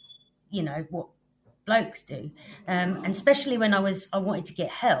guy's, what blokes do. And especially when I wanted to get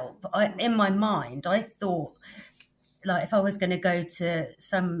help, in my mind, I thought, like, if I was going to go to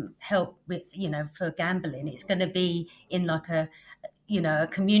some help with, for gambling, it's going to be in like a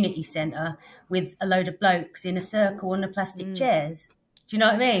community centre with a load of blokes in a circle on the plastic chairs. Do you know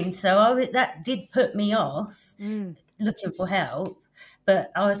what I mean? So that did put me off looking for help,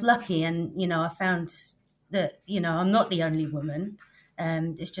 but I was lucky, and I found that I'm not the only woman.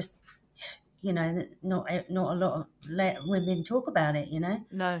 It's just not a lot of women talk about it.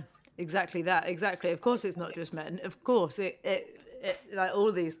 No, exactly that. Exactly. Of course, it's not just men. Of course, it like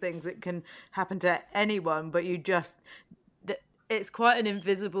all these things, it can happen to anyone, but it's quite an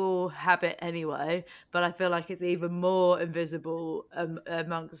invisible habit anyway, but I feel like it's even more invisible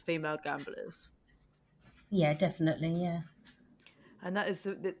amongst female gamblers. Yeah, definitely, yeah. And that is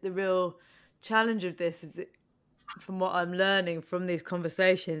the real challenge of this, is that, from what I'm learning from these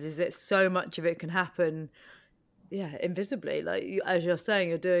conversations, is that so much of it can happen, invisibly. Like, as you're saying,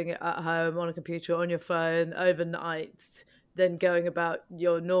 you're doing it at home, on a computer, on your phone, overnight, then going about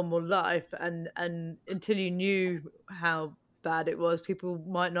your normal life, and until you knew how bad it was, people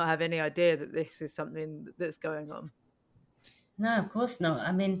might not have any idea that this is something that's going on. No, of course not.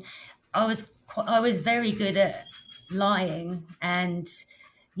 I mean, I was very good at lying and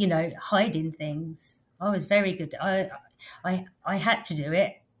hiding things. I was very good. I had to do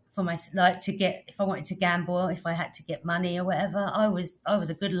it for my, like, to get, if I wanted to gamble, if I had to get money or whatever. I was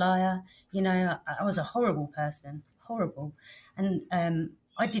a good liar. I was a horrible person, horrible, and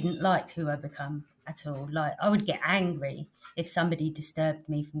I didn't like who I become at all. Like, I would get angry if somebody disturbed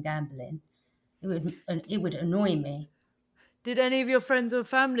me from gambling. It would annoy me. Did any of your friends or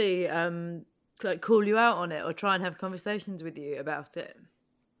family call you out on it, or try and have conversations with you about it?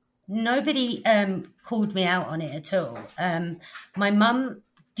 Nobody called me out on it at all. My mum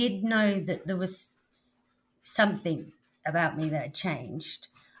did know that there was something about me that had changed.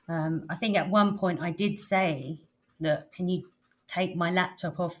 I think at one point I did say, look, can you take my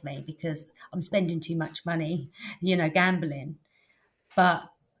laptop off me because I'm spending too much money, gambling. But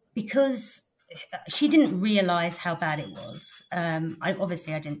because she didn't realise how bad it was, I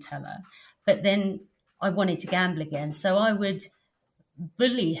didn't tell her. But then I wanted to gamble again. So I would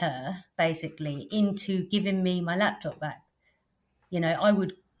bully her basically into giving me my laptop back. I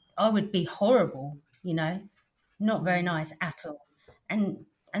would be horrible, not very nice at all. And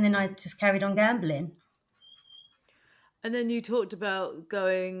then I just carried on gambling. And then you talked about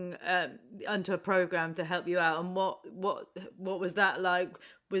going onto a program to help you out, and what was that like?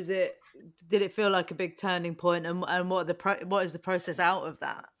 Did it feel like a big turning point, and what is the process out of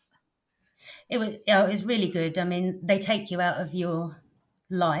that? It was really good. I mean, they take you out of your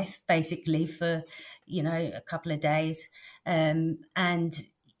life basically for a couple of days, and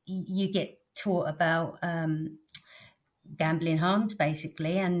you get taught about gambling harms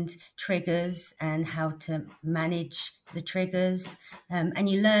basically, and triggers, and how to manage the triggers, and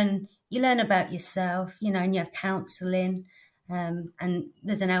you learn about yourself, and you have counselling, and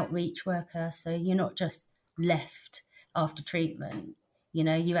there's an outreach worker, so you're not just left after treatment.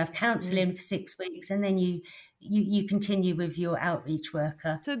 You have counselling for 6 weeks, and then you continue with your outreach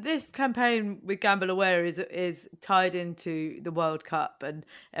worker. So this campaign with Gamble Aware is tied into the World Cup, and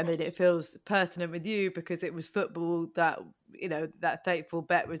I mean it feels pertinent with you because it was football that that fateful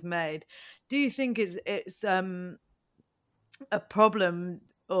bet was made. Do you think it's a problem,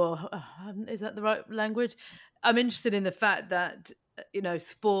 or is that the right language? I'm interested in the fact that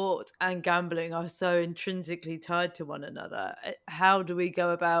sport and gambling are so intrinsically tied to one another. How do we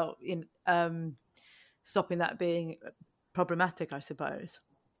go about stopping that being problematic, I suppose?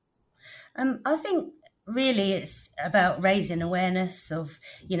 I think really it's about raising awareness of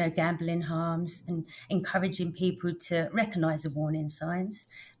gambling harms, and encouraging people to recognize the warning signs.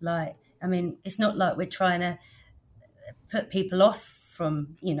 Like, I mean, it's not like we're trying to put people off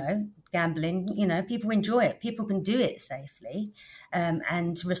from gambling. People enjoy it, people can do it safely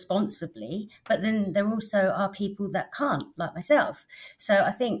and responsibly, but then there also are people that can't, like myself. So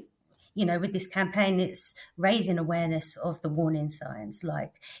I think with this campaign, it's raising awareness of the warning signs.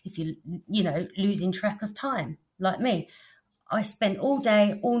 Like, if you losing track of time, like me, I spent all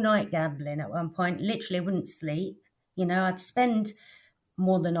day, all night gambling at one point. Literally wouldn't sleep. I'd spend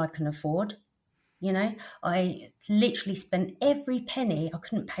more than I can afford. I literally spent every penny. I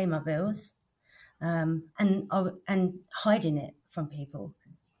couldn't pay my bills, and hiding it from people.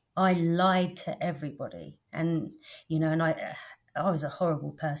 I lied to everybody, and I was a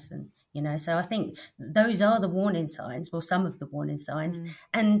horrible person. So I think those are the warning signs. Well, some of the warning signs,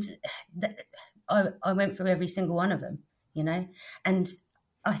 and I went through every single one of them. And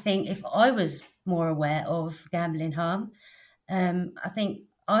I think if I was more aware of gambling harm, I think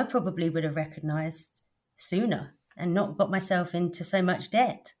I probably would have recognised sooner and not got myself into so much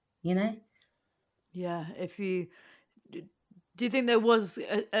debt. Yeah. Do you think there was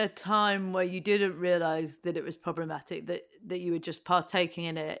a time where you didn't realise that it was problematic, that you were just partaking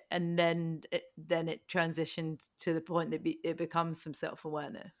in it, and then it transitioned to the point that it becomes some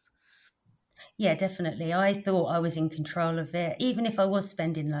self-awareness? Yeah, definitely. I thought I was in control of it. Even if I was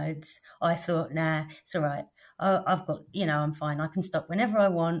spending loads, I thought, nah, it's all right. I've got, I'm fine. I can stop whenever I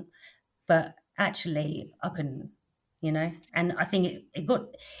want. But actually, I couldn't. And I think it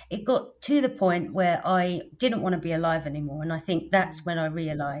got to the point where I didn't want to be alive anymore. And I think that's when I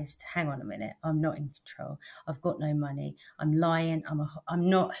realized, hang on a minute, I'm not in control. I've got no money. I'm lying. I'm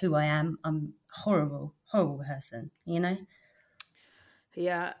not who I am. I'm horrible person,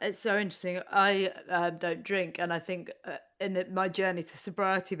 Yeah, it's so interesting. I don't drink, and I think in my journey to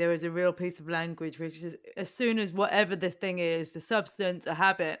sobriety, there is a real piece of language, which is, as soon as whatever the thing is, the substance, a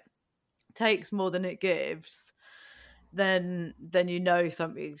habit, takes more than it gives, then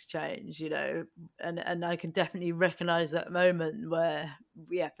something's changed, and I can definitely recognize that moment where,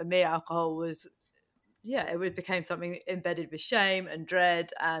 for me, alcohol was, it became something embedded with shame and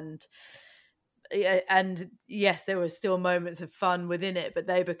dread, and yes, there were still moments of fun within it, but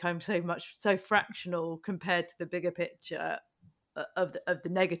they become so fractional compared to the bigger picture of the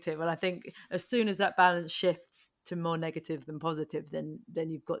negative. And I think as soon as that balance shifts to more negative than positive, then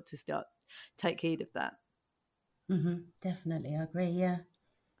you've got to start take heed of that. Definitely, I agree. Yeah,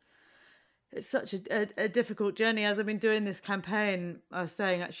 it's such a difficult journey. As I've been doing this campaign, I was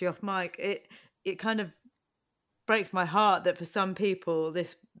saying actually off mic, it kind of breaks my heart that for some people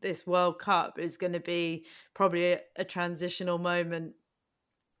this World Cup is going to be probably a transitional moment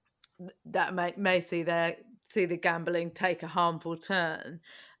that may see the gambling take a harmful turn,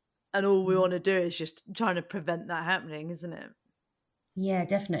 and all we want to do is just trying to prevent that happening, isn't it? Yeah,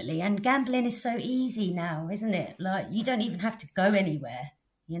 definitely. And gambling is so easy now, isn't it? Like, you don't even have to go anywhere,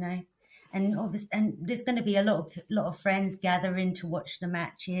 And obviously, and there's going to be a lot of friends gathering to watch the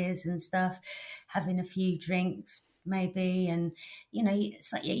matches and stuff, having a few drinks maybe, and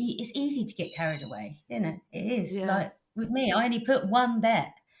it's like it's easy to get carried away, It is. Yeah. Like, with me, I only put one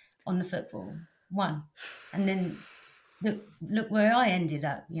bet on the football, one, and then look where I ended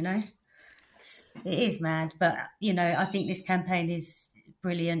up. It is mad, but I think this campaign is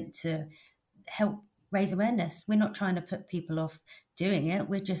brilliant to help raise awareness. We're not trying to put people off doing it.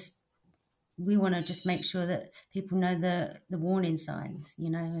 We want to just make sure that people know the warning signs,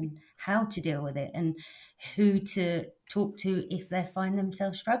 and how to deal with it and who to talk to if they find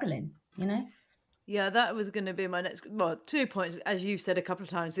themselves struggling. Yeah, that was going to be my next. Well, 2 points, as you've said a couple of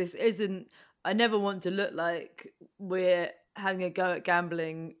times. This isn't. I never want to look like we're having a go at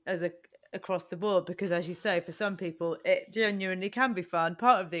gambling across the board, because, as you say, for some people it genuinely can be fun,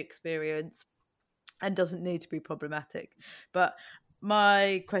 part of the experience, and doesn't need to be problematic. But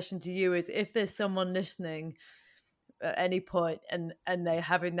my question to you is, if there's someone listening at any point and they're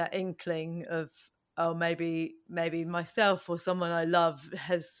having that inkling of, oh, maybe myself or someone I love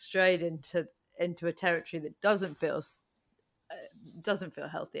has strayed into a territory that doesn't feel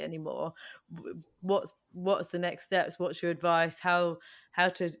healthy anymore, what's the next steps? What's your advice? How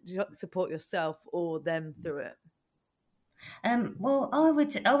to support yourself or them through it? Well, I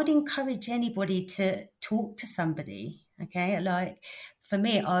would encourage anybody to talk to somebody. Okay, like for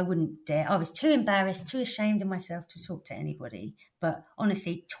me, I wouldn't dare. I was too embarrassed, too ashamed of myself to talk to anybody. But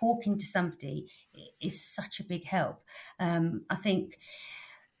honestly, talking to somebody is such a big help. I think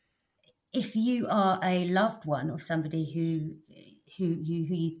if you are a loved one of somebody who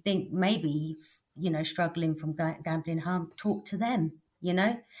you think maybe struggling from gambling harm, talk to them.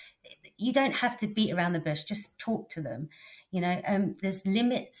 You don't have to beat around the bush. Just talk to them. There's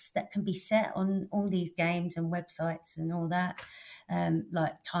limits that can be set on all these games and websites and all that,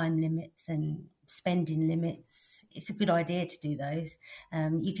 like time limits and spending limits. It's a good idea to do those.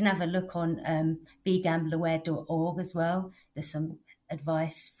 You can have a look on begambleaware.org as well. There's some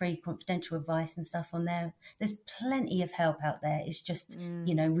advice, free confidential advice and stuff on there. There's plenty of help out there. It's just,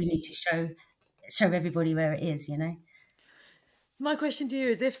 we need to show everybody where it is, My question to you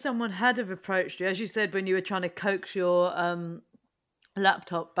is, if someone had have approached you, as you said, when you were trying to coax your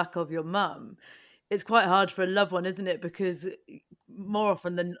laptop back of your mum, it's quite hard for a loved one, isn't it? Because more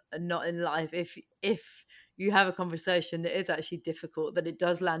often than not in life, if you have a conversation that is actually difficult, that it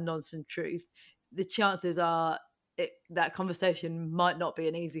does land on some truth, the chances are that conversation might not be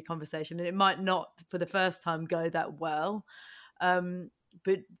an easy conversation, and it might not for the first time go that well.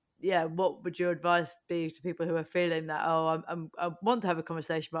 But yeah, what would your advice be to people who are feeling that, I want to have a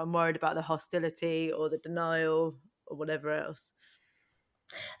conversation, but I'm worried about the hostility or the denial or whatever else?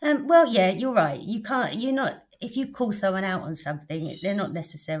 Well, yeah, you're right. If you call someone out on something, they're not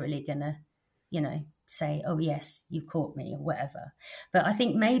necessarily gonna, say, oh yes, you caught me or whatever. But I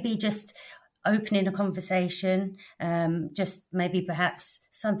think maybe just opening a conversation, just maybe perhaps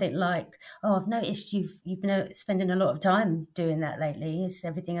something like, oh, I've noticed you've been spending a lot of time doing that lately. Is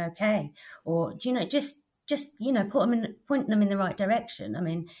everything okay? Or just point them in the right direction. I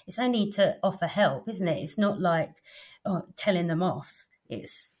mean, it's only to offer help, isn't it? It's not like telling them off.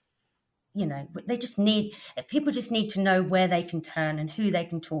 It's people just need to know where they can turn and who they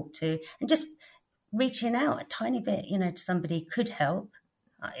can talk to, and just reaching out a tiny bit, to somebody could help.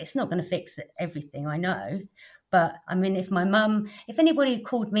 It's not going to fix everything, I know. But I mean, if anybody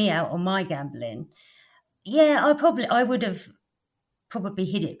called me out on my gambling, yeah, I would have probably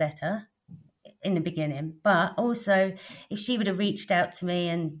hid it better in the beginning. But also, if she would have reached out to me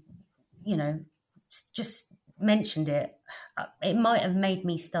and, just mentioned it, it might have made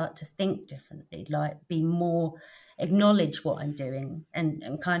me start to think differently, like be more, acknowledge what I'm doing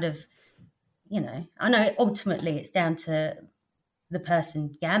and kind of, I know ultimately it's down to the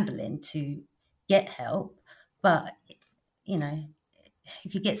person gambling to get help, but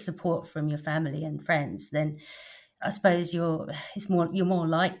if you get support from your family and friends, then I suppose you're more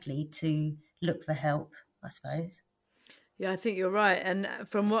likely to look for help, I suppose. Yeah, I think you're right. And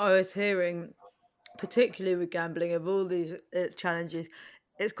from what I was hearing, particularly with gambling, of all these challenges,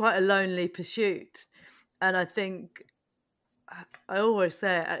 it's quite a lonely pursuit. And I think I always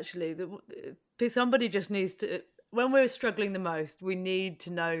say it, actually, that somebody just needs to, when we're struggling the most, we need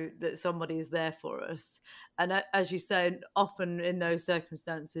to know that somebody is there for us. And as you say, often in those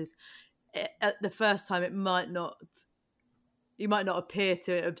circumstances, at the first time, you might not appear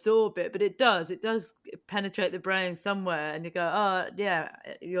to absorb it, but it does penetrate the brain somewhere, and you go, oh yeah,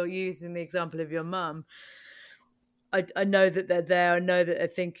 you're using the example of your mum. I know that they're there. I know that they're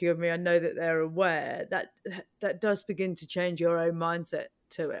thinking of me. I know that they're aware. That does begin to change your own mindset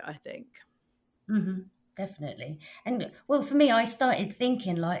to it, I think. Mm-hmm. definitely. And well, for me, I started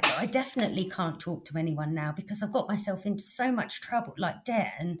thinking like I definitely can't talk to anyone now because I've got myself into so much trouble, like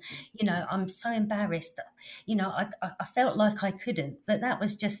debt, and I'm so embarrassed. I felt like I couldn't, but that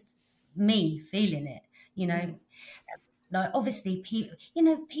was just me feeling it. Like obviously,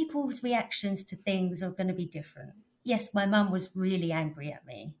 people's reactions to things are going to be different. Yes, my mum was really angry at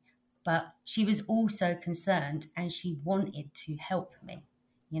me, but she was also concerned and she wanted to help me.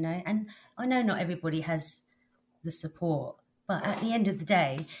 And I know not everybody has the support, but at the end of the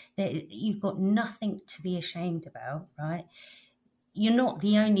day, you've got nothing to be ashamed about, right? You're not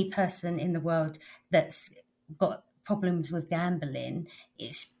the only person in the world that's got problems with gambling.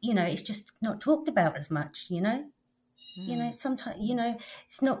 It's just not talked about as much. Sometimes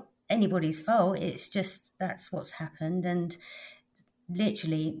it's not anybody's fault. It's just that's what's happened, and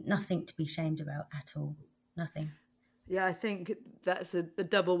literally nothing to be ashamed about at all. Nothing. Yeah, I think that's a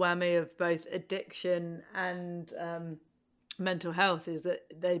double whammy of both addiction and mental health, is that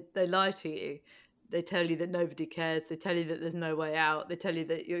they lie to you. They tell you that nobody cares. They tell you that there's no way out. They tell you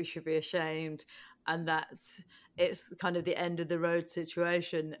that you should be ashamed, and it's kind of the end of the road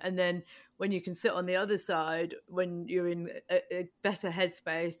situation. And then when you can sit on the other side, when you're in a better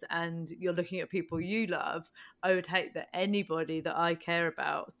headspace and you're looking at people you love, I would hate that anybody that I care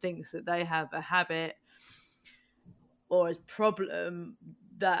about thinks that they have a habit or a problem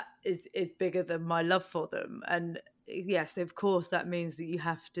that is bigger than my love for them. And yes, of course, that means that you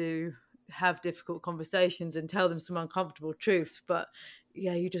have to have difficult conversations and tell them some uncomfortable truths. But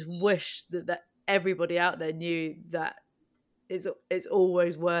yeah, you just wish that everybody out there knew that it's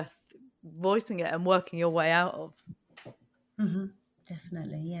always worth voicing it and working your way out of. Mm-hmm.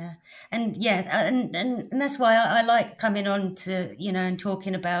 Definitely, yeah. And that's why I like coming on to, and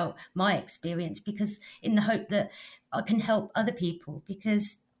talking about my experience, because in the hope that I can help other people,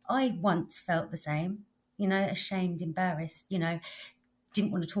 because I once felt the same, ashamed, embarrassed,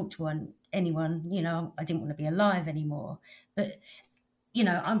 didn't want to talk to anyone, I didn't want to be alive anymore. But,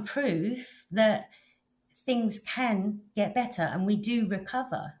 I'm proof that things can get better and we do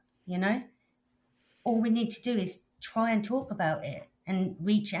recover, All we need to do is try and talk about it and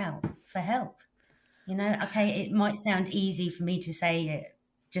reach out for help. Okay, it might sound easy for me to say it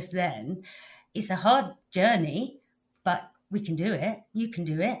just then. It's a hard journey, but we can do it. You can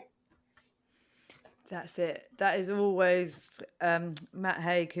do it. That's it. That is always Matt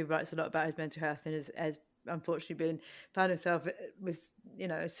Haig, who writes a lot about his mental health and has unfortunately found himself was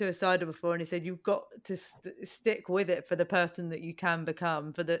suicidal before, and he said you've got to stick with it for the person that you can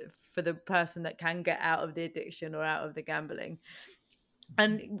become, for the person that can get out of the addiction or out of the gambling.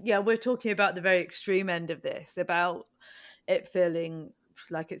 And yeah, we're talking about the very extreme end of this, about it feeling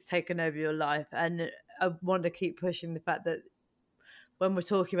like it's taken over your life. And I want to keep pushing the fact that when we're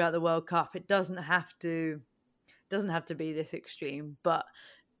talking about the World Cup, it doesn't have to be this extreme, but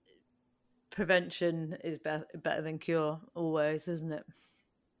prevention is better than cure always, isn't it?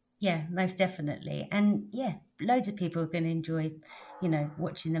 Yeah, most definitely. And yeah, loads of people are going to enjoy,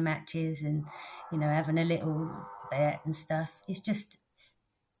 watching the matches and, having a little bet and stuff. It's just,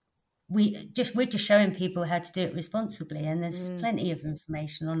 we're just showing people how to do it responsibly. And there's plenty of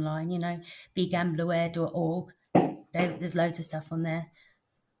information online, begambleaware.org. There's loads of stuff on there.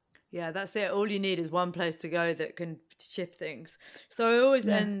 Yeah, that's it. All you need is one place to go that can shift things. So I always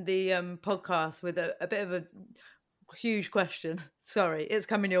end the podcast with a bit of a huge question. Sorry, it's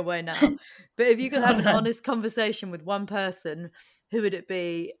coming your way now. But if you could have an honest conversation with one person, who would it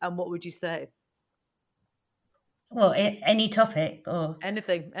be and what would you say? Well, any topic or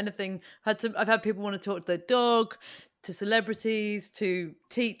anything. I've had people want to talk to their dog, to celebrities, to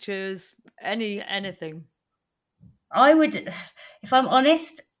teachers, anything. I would, if I'm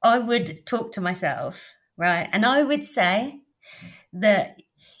honest, I would talk to myself, right? And I would say that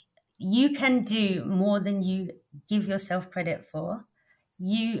you can do more than you give yourself credit for.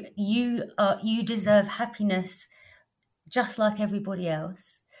 You deserve happiness just like everybody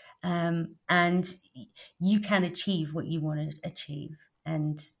else. And you can achieve what you want to achieve,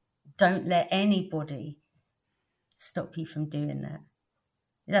 and don't let anybody stop you from doing that.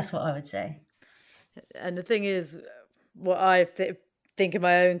 That's what I would say. And the thing is, what I think of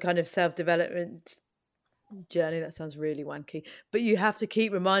my own kind of self-development journey, that sounds really wanky, but you have to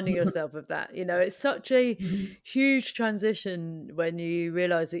keep reminding yourself of that. It's such a huge transition when you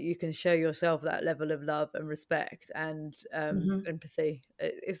realize that you can show yourself that level of love and respect and empathy.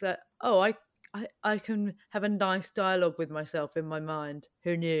 It's like, oh, I can have a nice dialogue with myself in my mind.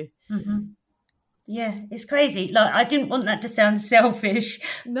 Who knew? Yeah, it's crazy. Like, I didn't want that to sound selfish.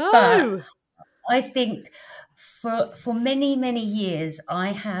 No, but I think For many years,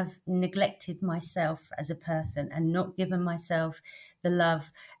 I have neglected myself as a person and not given myself the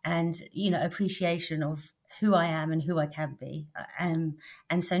love and, appreciation of who I am and who I can be. And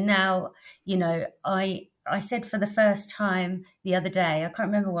so now, I said for the first time the other day, I can't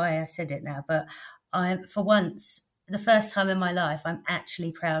remember why I said it now, but for once, the first time in my life, I'm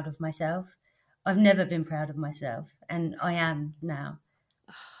actually proud of myself. I've never been proud of myself, and I am now.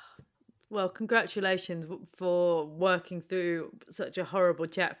 Well, congratulations for working through such a horrible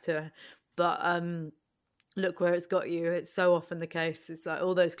chapter. But look where it's got you. It's so often the case. It's like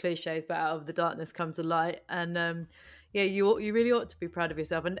all those cliches, but out of the darkness comes a light. And you really ought to be proud of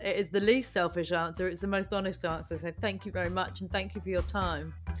yourself. And it is the least selfish answer. It's the most honest answer. So thank you very much, and thank you for your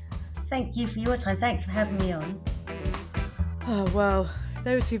time. Thank you for your time. Thanks for having me on. Oh, well,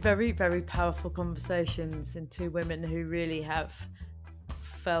 they were two very, very powerful conversations, and two women who really have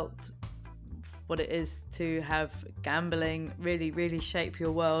felt what it is to have gambling really, really shape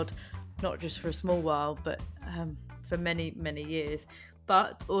your world, not just for a small while, but for many, many years.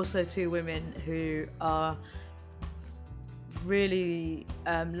 But also two women who are really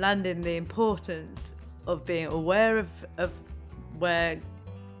landing the importance of being aware of where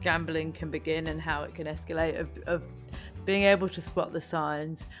gambling can begin and how it can escalate, of being able to spot the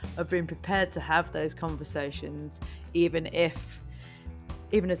signs, of being prepared to have those conversations, even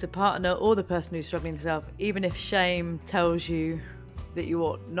as a partner or the person who's struggling themselves, even if shame tells you that you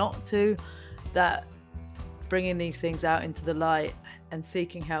ought not to, that bringing these things out into the light and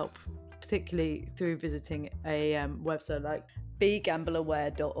seeking help, particularly through visiting a website like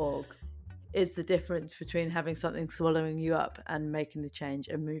begambleaware.org, is the difference between having something swallowing you up and making the change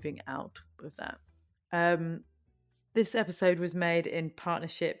and moving out of that. This episode was made in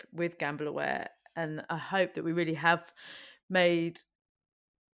partnership with GambleAware, and I hope that we really have made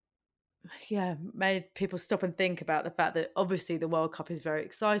people stop and think about the fact that obviously the World Cup is very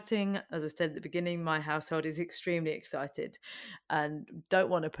exciting. As I said at the beginning, my household is extremely excited and don't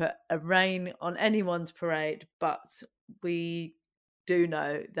want to put a rein on anyone's parade, but we do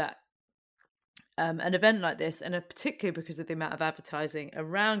know that an event like this, and particularly because of the amount of advertising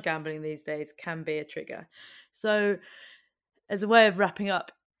around gambling these days, can be a trigger. So as a way of wrapping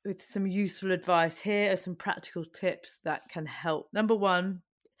up with some useful advice, here are some practical tips that can help. Number one,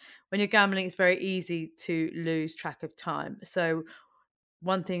 when you're gambling, it's very easy to lose track of time. So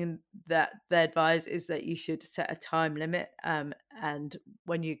one thing that they advise is that you should set a time limit. And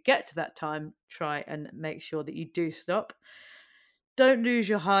when you get to that time, try and make sure that you do stop. Don't lose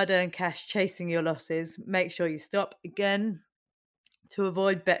your hard-earned cash chasing your losses. Make sure you stop. Again, to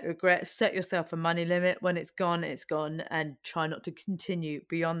avoid bet regret, set yourself a money limit. When it's gone, and try not to continue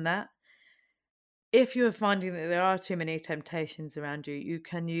beyond that. If you are finding that there are too many temptations around you, you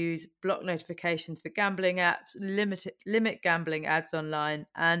can use block notifications for gambling apps, limit gambling ads online,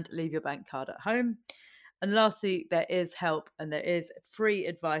 and leave your bank card at home. And lastly, there is help and there is free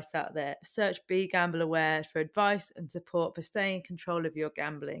advice out there. Search Be Gamble Aware for advice and support for staying in control of your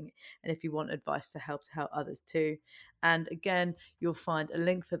gambling, and if you want advice to help others too. And again, you'll find a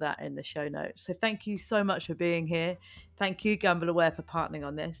link for that in the show notes. So thank you so much for being here. Thank you, Gamble Aware, for partnering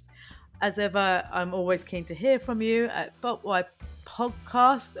on this. As ever, I'm always keen to hear from you at ButWhy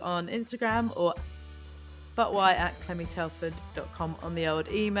Podcast on Instagram or butwhy@clemmitelford.com on the old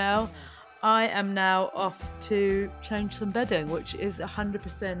email. I am now off to change some bedding, which is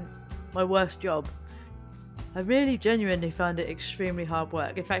 100% my worst job. I really genuinely find it extremely hard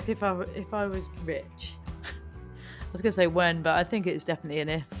work. In fact, if I was rich, I was going to say when, but I think it's definitely an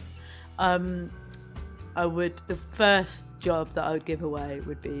if. The first job that I would give away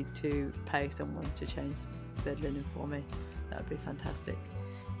would be to pay someone to change bed linen for me. That would be fantastic.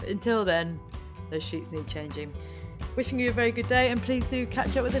 But until then, those sheets need changing. Wishing you a very good day, and please do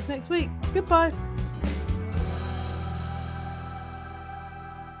catch up with us next week. Goodbye.